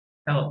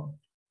Hello,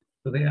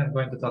 today I'm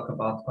going to talk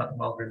about quantum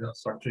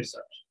algorithms for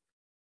research.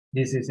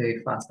 This is a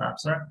fast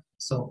abstract,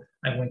 so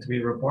I'm going to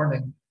be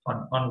reporting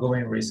on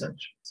ongoing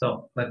research.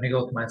 So let me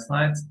go to my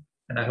slides,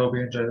 and I hope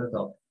you enjoy the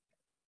talk.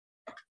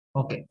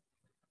 Okay,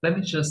 let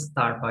me just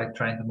start by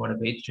trying to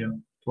motivate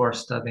you towards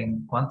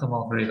studying quantum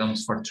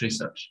algorithms for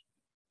research.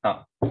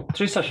 Now,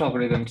 research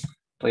algorithms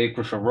play a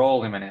crucial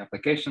role in many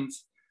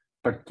applications,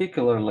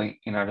 particularly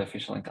in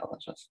artificial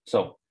intelligence.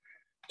 So,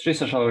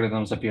 research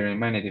algorithms appear in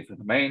many different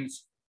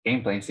domains: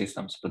 game-playing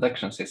systems,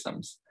 production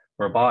systems,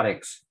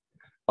 robotics,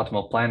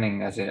 optimal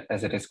planning, as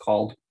it is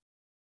called.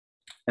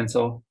 And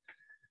so,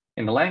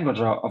 in the language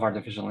of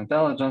artificial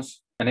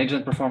intelligence, an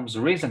agent performs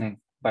reasoning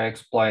by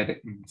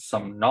exploiting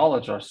some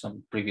knowledge or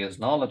some previous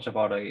knowledge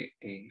about a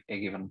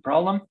given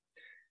problem.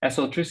 And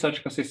so,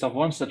 research consists of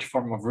one such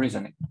form of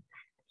reasoning.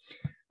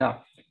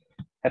 Now,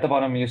 at the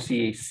bottom, you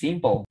see a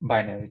simple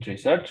binary tree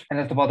search, and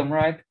at the bottom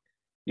right,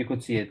 you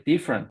could see a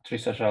different tree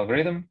search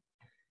algorithm.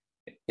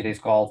 It is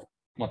called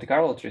Monte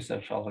Carlo tree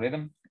search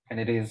algorithm, and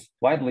it is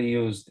widely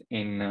used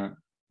in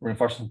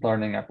reinforcement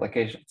learning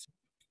applications.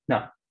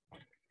 Now,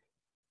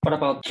 what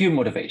about Q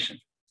motivation,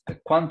 the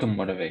quantum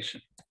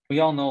motivation? We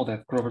all know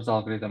that Grover's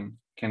algorithm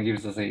can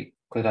give us a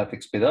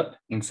quadratic speedup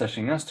in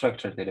searching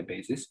unstructured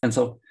databases. And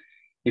so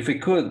if we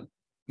could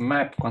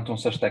map quantum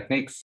search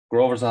techniques,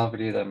 Grover's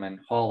algorithm and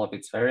all of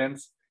its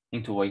variants,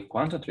 into a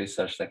quantum tree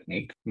search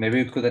technique,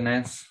 maybe it could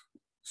enhance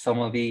some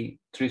of the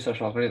tree search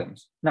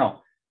algorithms.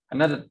 Now,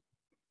 another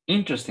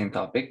interesting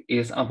topic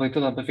is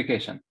amplitude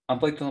amplification.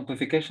 Amplitude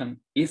amplification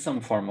is some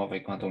form of a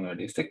quantum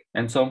heuristic.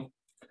 And so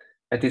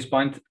at this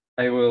point,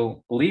 I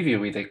will leave you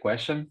with a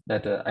question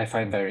that I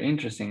find very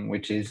interesting,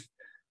 which is,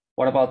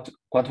 what about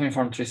quantum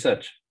informed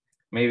research?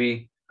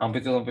 Maybe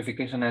amplitude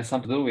amplification has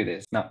something to do with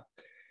this. Now,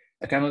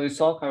 at the end of this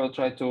talk, I will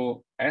try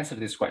to answer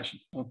this question.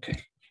 Okay.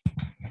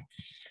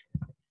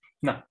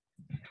 Now,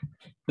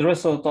 the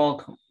rest of the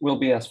talk will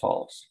be as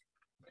follows.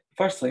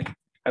 Firstly,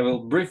 I will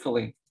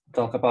briefly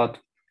talk about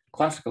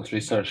classical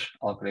research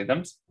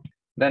algorithms.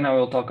 Then I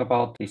will talk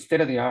about the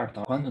state-of-the-art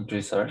of quantum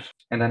research,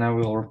 and then I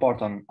will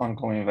report on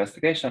ongoing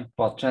investigation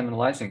about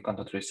generalizing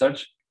quantum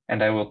research,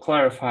 and I will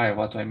clarify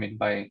what I mean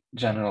by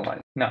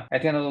generalized. Now,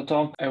 at the end of the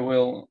talk, I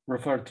will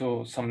refer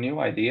to some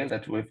new ideas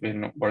that we've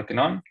been working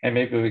on, and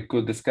maybe we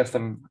could discuss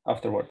them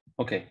afterward.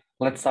 Okay,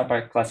 let's start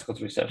by classical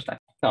research then.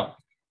 Now,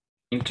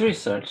 in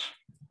research,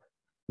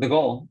 the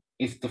goal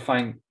is to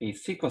find a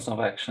sequence of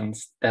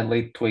actions that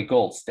lead to a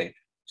goal state.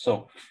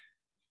 So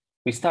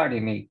we start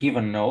in a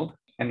given node,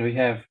 and we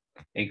have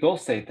a goal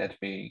state that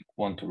we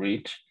want to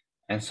reach.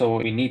 And so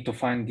we need to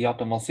find the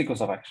optimal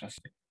sequence of actions.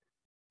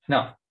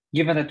 Now,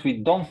 given that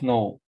we don't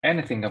know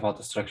anything about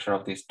the structure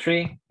of this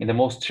tree, in the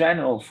most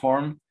general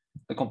form,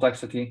 the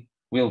complexity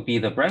will be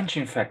the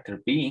branching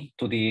factor B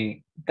to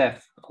the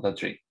depth of the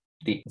tree,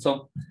 D.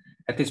 So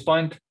at this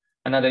point,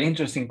 another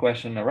interesting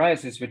question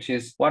arises, which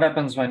is, what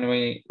happens when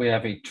we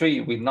have a tree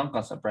with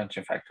non-constant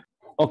branching factor?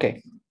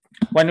 Okay,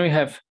 when we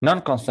have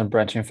non-constant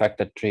branching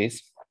factor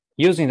trees,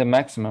 using the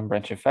maximum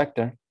branching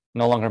factor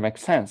no longer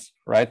makes sense,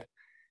 right?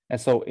 And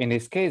so in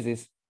these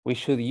cases, we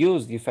should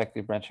use the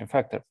effective branching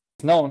factor.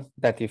 It's known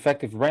that the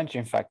effective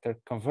branching factor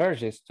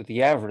converges to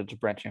the average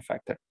branching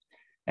factor.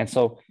 And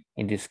so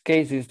in these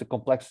cases, the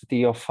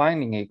complexity of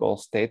finding a goal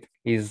state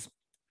is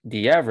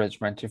the average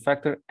branching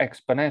factor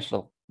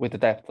exponential with the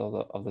depth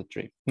of the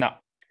tree. Now,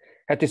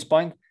 at this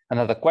point,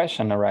 another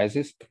question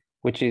arises,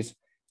 which is,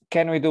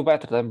 can we do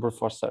better than brute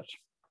force search?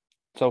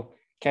 So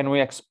can we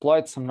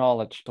exploit some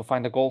knowledge to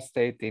find a goal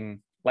state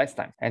in less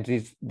time? And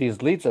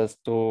this leads us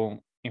to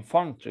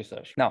informed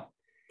research. Now,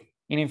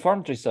 in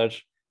informed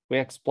research, we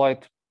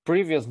exploit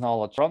previous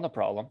knowledge from the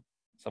problem,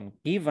 some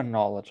given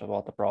knowledge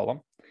about the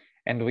problem,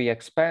 and we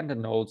expand the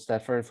nodes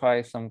that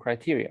verify some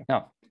criteria.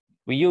 Now,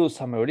 we use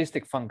some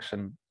heuristic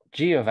function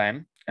g of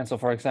n. And so,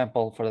 for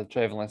example, for the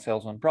traveling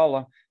salesman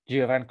problem, g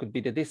of n could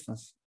be the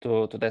distance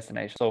to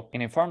destination. So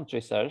in informed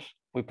research,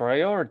 we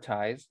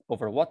prioritize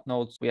over what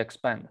nodes we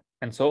expand.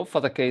 And so for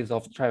the case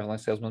of traveling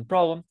salesman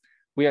problem,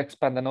 we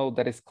expand the node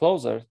that is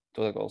closer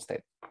to the goal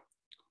state.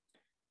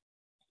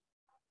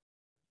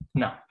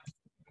 Now,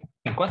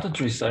 in quantum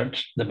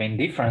research, the main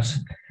difference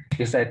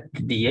is that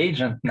the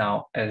agent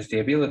now has the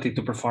ability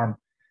to perform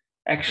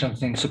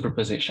actions in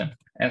superposition.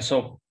 And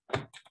so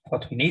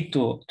what we need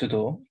to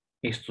do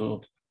is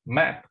to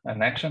map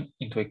an action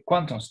into a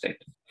quantum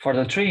state. For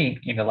the tree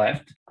in the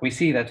left, we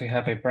see that we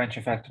have a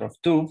branching factor of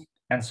 2,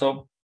 and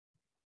so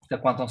the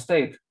quantum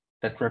state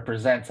that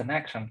represents an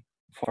action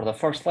for the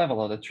first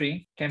level of the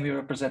tree can be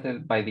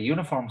represented by the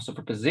uniform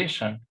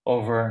superposition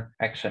over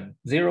action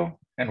 0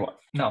 and 1.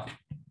 Now,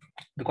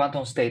 the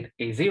quantum state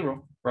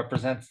A0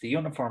 represents the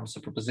uniform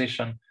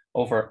superposition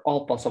over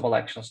all possible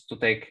actions to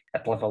take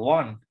at level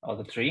 1 of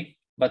the tree.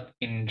 But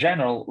in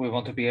general, we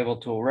want to be able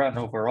to run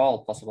over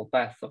all possible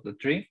paths of the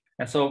tree.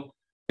 And so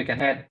we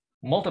can add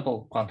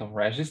multiple quantum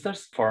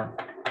registers for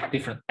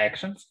different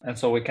actions. And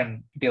so we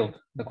can build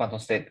the quantum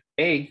state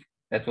A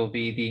that will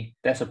be the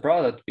tensor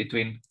product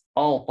between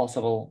all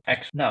possible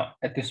actions. Now,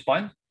 at this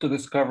point, to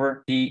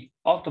discover the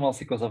optimal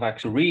sequence of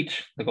action to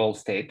reach the goal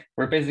state,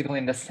 we're basically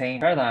in the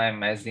same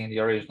paradigm as in the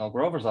original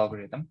Grover's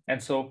algorithm.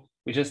 And so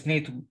we just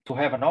need to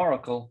have an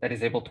oracle that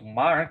is able to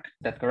mark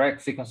that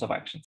correct sequence of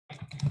actions.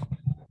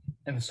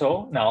 And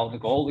so now the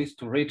goal is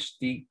to reach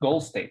the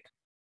goal state.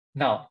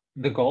 Now,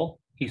 the goal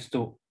is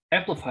to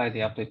amplify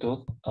the amplitude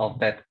of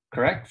that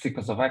correct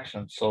sequence of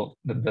actions, so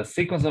the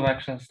sequence of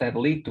actions that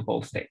lead to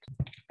goal state.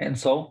 And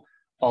so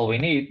all we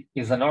need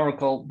is an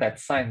oracle that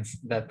signs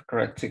that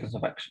correct sequence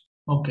of action.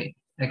 Okay,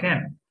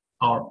 again,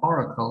 our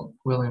oracle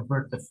will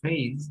invert the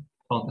phase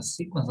of the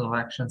sequence of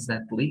actions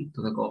that lead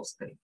to the goal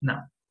state.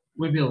 Now,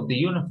 we build the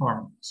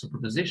uniform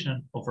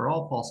superposition over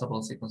all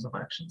possible sequence of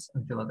actions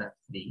until a depth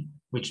d,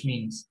 which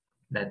means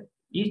that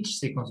each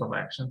sequence of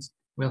actions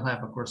will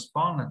have a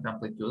corresponding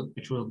amplitude,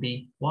 which will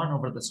be 1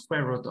 over the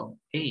square root of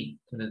a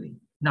to the d.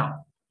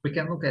 Now, we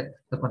can look at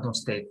the quantum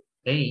state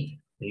A,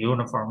 the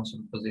uniform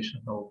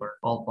superposition over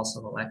all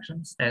possible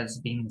actions, as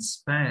being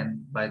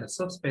spanned by the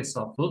subspace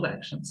of good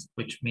actions,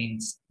 which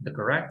means the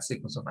correct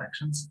sequence of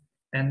actions,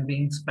 and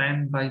being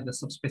spanned by the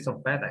subspace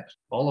of bad actions,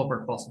 all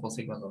over possible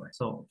sequence of actions.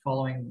 So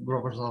following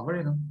Grover's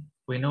algorithm,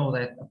 we know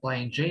that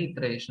applying j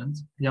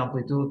iterations, the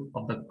amplitude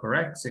of the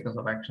correct sequence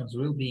of actions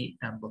will be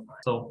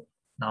amplified. So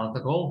now the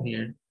goal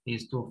here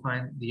is to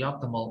find the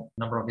optimal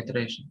number of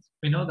iterations.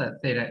 We know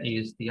that theta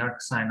is the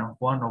arcsine of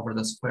 1 over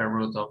the square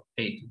root of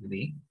a to the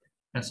d.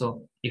 And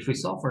so if we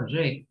solve for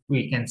j,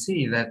 we can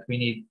see that we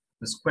need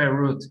the square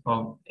root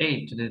of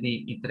a to the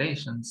d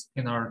iterations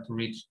in order to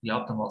reach the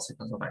optimal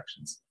sequence of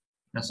actions.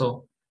 And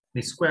so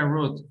the square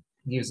root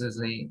gives us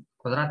a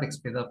quadratic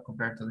speedup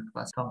compared to the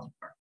class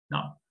counterpart.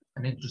 Now,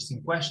 an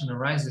interesting question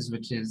arises,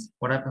 which is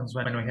what happens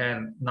when we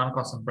have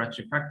non-constant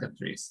branching factor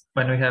trees?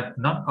 When we have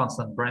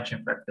non-constant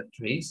branching factor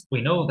trees,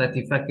 we know that the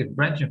effective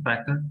branching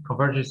factor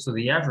converges to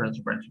the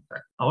average branching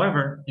factor.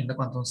 However, in the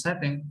quantum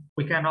setting,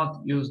 we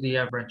cannot use the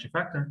average branching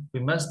factor.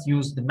 We must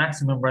use the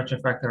maximum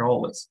branching factor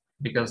always,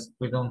 because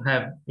we don't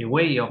have a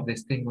way of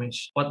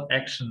distinguishing what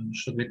action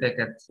should we take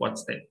at what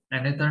state.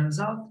 And it turns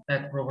out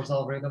that Grover's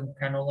algorithm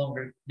can no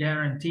longer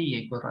guarantee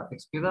a quadratic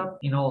speedup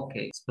in all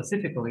cases.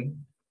 Specifically,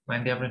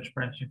 when the average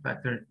branching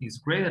factor is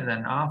greater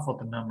than half of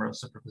the number of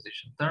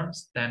superposition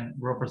terms, then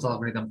Grover's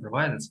algorithm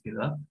provides a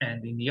speedup,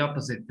 and in the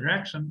opposite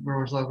direction,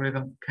 Grover's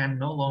algorithm can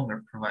no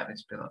longer provide a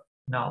speedup.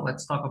 Now,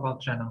 let's talk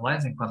about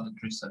generalizing quantum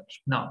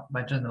research. Now,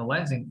 by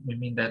generalizing, we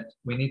mean that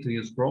we need to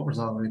use Grover's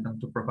algorithm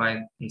to provide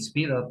a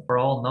speedup for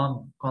all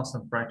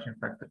non-constant branching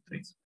factor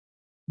trees.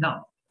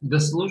 Now, the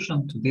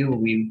solution to deal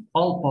with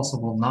all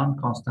possible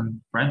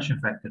non-constant branching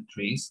factor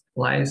trees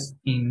lies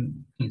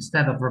in,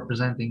 instead of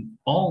representing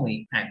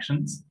only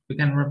actions, we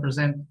can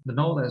represent the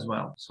node as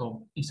well.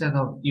 So instead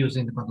of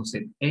using the quantum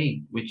state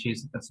A, which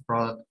is the tensor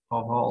product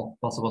of all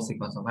possible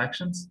sequence of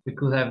actions, we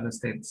could have the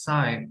state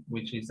psi,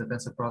 which is the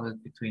tensor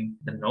product between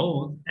the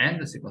node and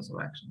the sequence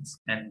of actions.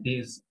 And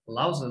this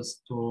allows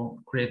us to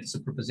create a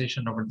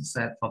superposition over the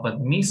set of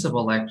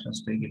admissible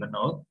actions to a given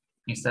node,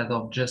 instead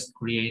of just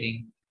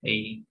creating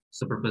a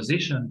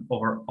superposition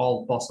over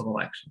all possible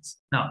actions.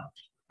 Now,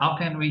 how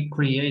can we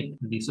create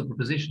the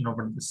superposition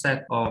over the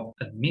set of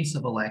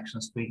admissible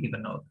actions to a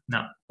given node?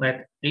 Now,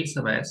 let A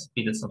sub s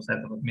be the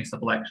subset of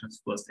admissible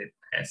actions to a state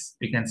S.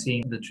 We can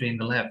see in the tree on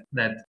the left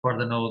that for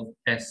the node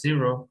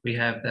S0, we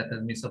have that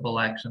admissible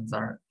actions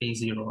are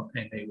A0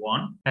 and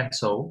A1. And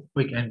so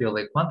we can build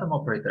a quantum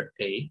operator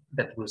A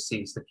that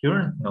receives the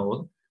current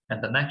node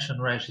and an action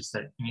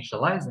register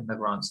initialized in the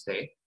ground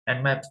state,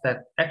 and maps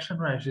that action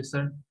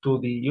register to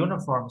the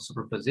uniform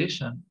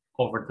superposition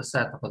over the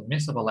set of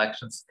admissible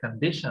actions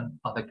conditioned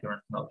on the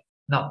current node.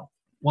 Now,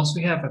 once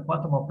we have a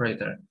quantum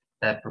operator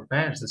that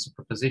prepares the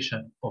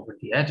superposition over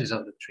the edges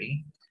of the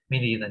tree, we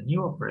need a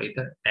new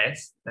operator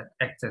S that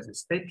acts as a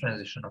state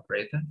transition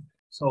operator.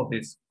 So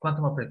this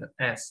quantum operator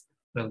S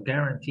will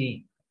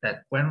guarantee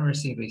that when we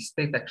receive a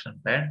state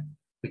action pair,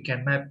 we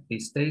can map the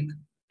state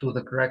to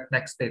the correct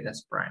next state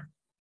S prime.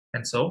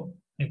 And so,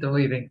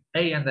 interleaving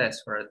A and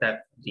S for a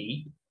depth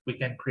D, we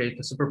can create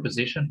a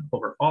superposition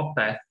over all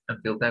paths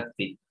until depth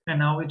D. And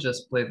now we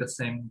just play the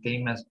same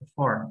game as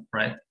before,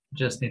 right?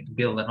 Just need to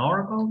build an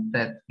oracle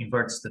that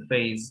inverts the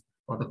phase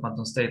of the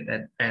quantum state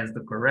as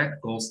the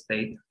correct goal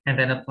state, and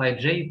then apply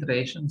j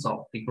iterations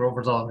of the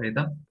Grover's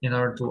algorithm in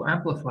order to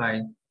amplify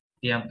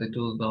the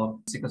amplitude of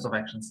sequence of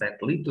actions that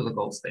lead to the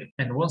goal state.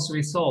 And once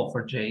we solve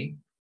for j,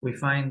 we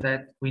find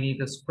that we need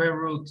the square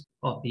root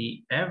of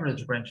the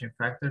average branching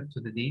factor to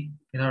the d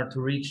in order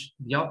to reach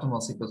the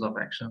optimal sequence of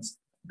actions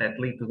that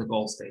lead to the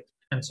goal state.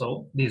 And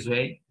so, this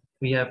way,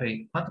 we have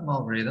a quantum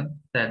algorithm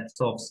that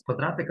solves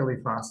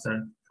quadratically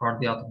faster for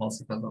the optimal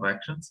sequence of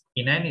actions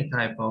in any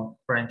type of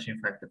branching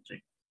factor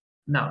tree.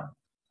 Now,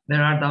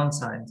 there are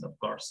downsides, of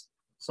course.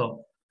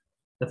 So,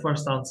 the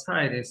first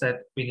downside is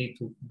that we need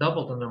to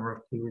double the number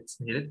of qubits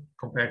needed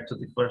compared to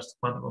the first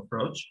quantum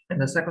approach. And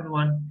the second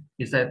one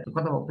is that the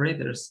quantum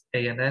operators,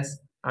 A and S,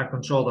 are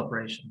controlled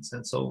operations.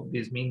 And so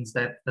this means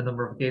that the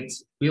number of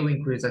gates will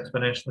increase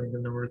exponentially in the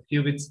number of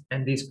qubits,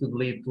 and this could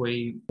lead to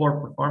a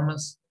poor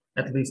performance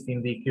at least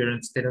in the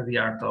current state of the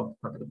art of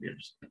quantum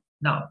computers.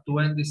 Now, to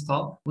end this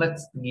talk,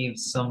 let's give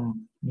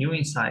some new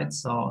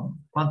insights on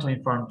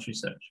quantum-informed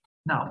research.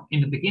 Now,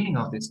 in the beginning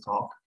of this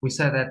talk, we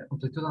said that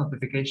amplitude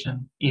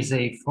amplification is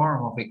a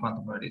form of a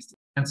quantum heuristic.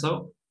 And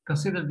so,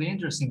 consider the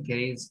interesting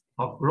case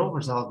of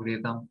Grover's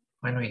algorithm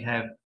when we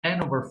have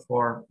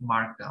n/4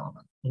 marked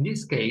elements. In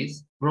this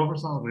case,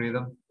 Grover's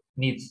algorithm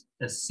needs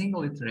a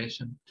single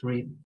iteration to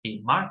read a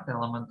marked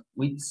element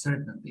with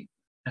certainty.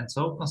 And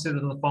so, consider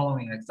the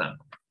following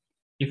example.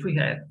 If we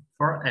had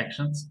 4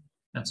 actions,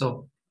 and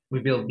so we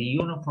build the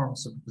uniform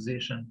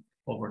superposition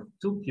over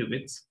 2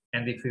 qubits,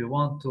 and if we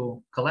want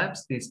to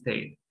collapse this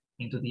state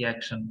into the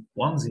action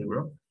 1,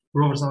 0,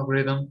 Grover's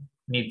algorithm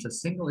needs a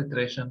single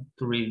iteration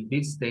to read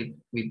this state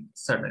with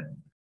certainty.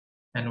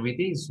 And with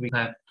this, we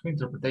have 2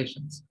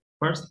 interpretations.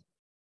 First,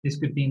 this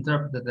could be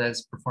interpreted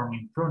as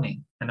performing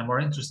pruning. And a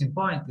more interesting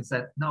point is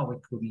that now we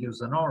could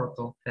use an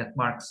oracle that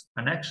marks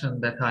an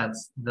action that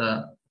has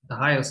the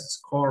highest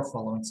score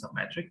following some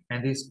metric,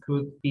 and this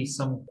could be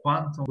some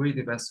quantum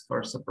greedy best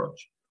first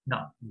approach.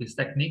 Now, this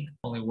technique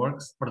only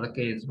works for the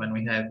case when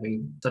we have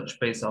a such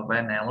space of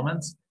n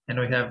elements and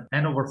we have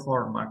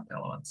n/4 marked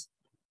elements.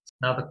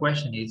 Now the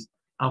question is,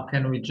 how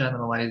can we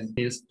generalize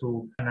this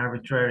to an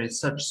arbitrary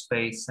such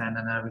space and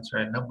an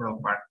arbitrary number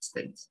of marked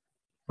states?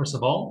 First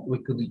of all, we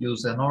could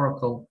use an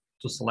oracle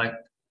to select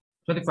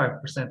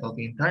 25% of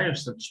the entire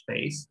such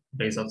space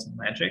based on some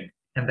magic,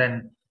 and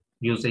then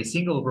use a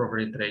single Grover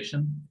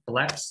iteration,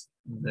 collapse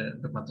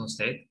the quantum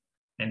state,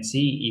 and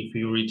see if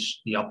we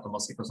reach the optimal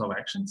sequence of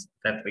actions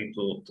that lead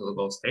to the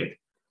goal state.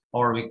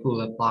 Or we could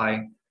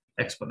apply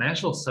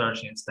exponential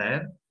search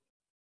instead.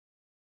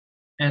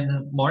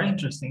 And more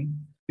interesting,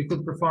 we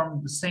could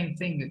perform the same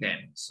thing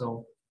again.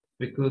 So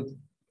we could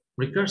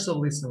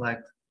recursively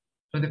select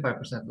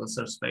 25% of the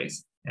search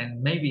space,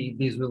 and maybe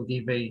this will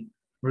give a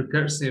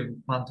recursive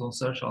quantum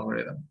search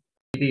algorithm.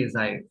 With this,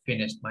 I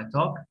finished my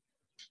talk,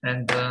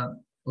 and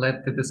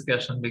let the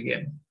discussion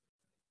begin.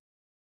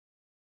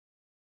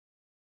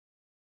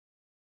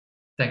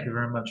 Thank you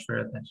very much for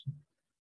your attention.